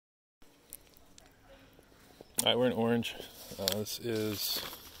Alright, we're in Orange. This is,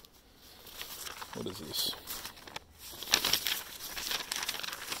 what is this?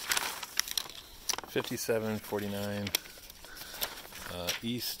 5749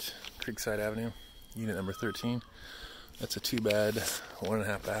 East Creekside Avenue, unit number 13. That's a 2-bed,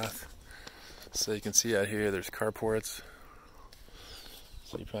 1.5 bath. So you can see out here there's carports.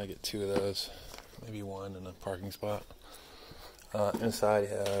 So you probably get 2 of those, maybe 1 in a parking spot. Inside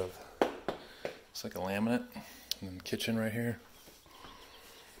you have, it's like a laminate, and then the kitchen right here.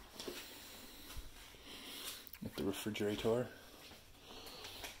 With the refrigerator.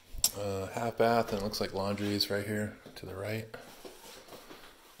 Half bath, and it looks like laundry is right here to the right.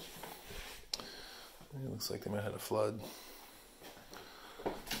 It looks like they might have had a flood.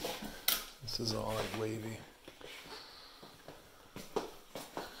 This is all like wavy.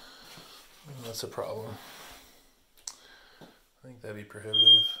 That's a problem. I think that'd be prohibitive. I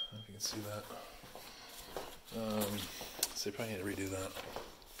don't know if you can see that. So they probably need to redo that,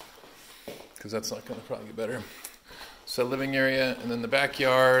 because that's not going to probably get better. So living area, and then the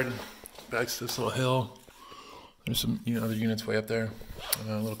backyard. Back to this little hill. There's some other units way up there.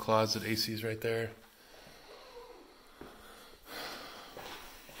 A little closet, AC's right there.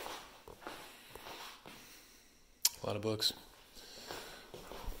 A lot of books.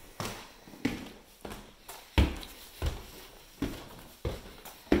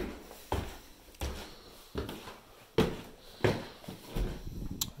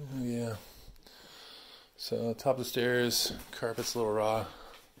 Yeah. So top of the stairs, carpet's a little raw.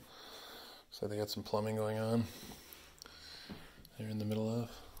 So they got some plumbing going on. They're in the middle of.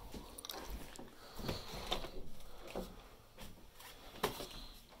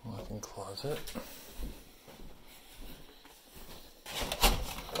 Walk-in closet.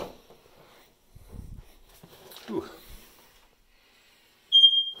 Ooh.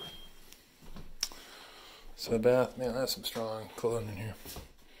 So a bath, man, that's some strong clothing in here.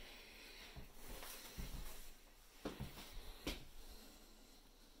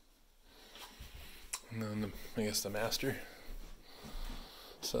 And then I guess the master.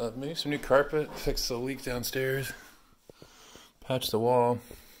 So maybe some new carpet, fix the leak downstairs, patch the wall.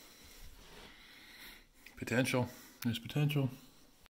 Potential. There's potential.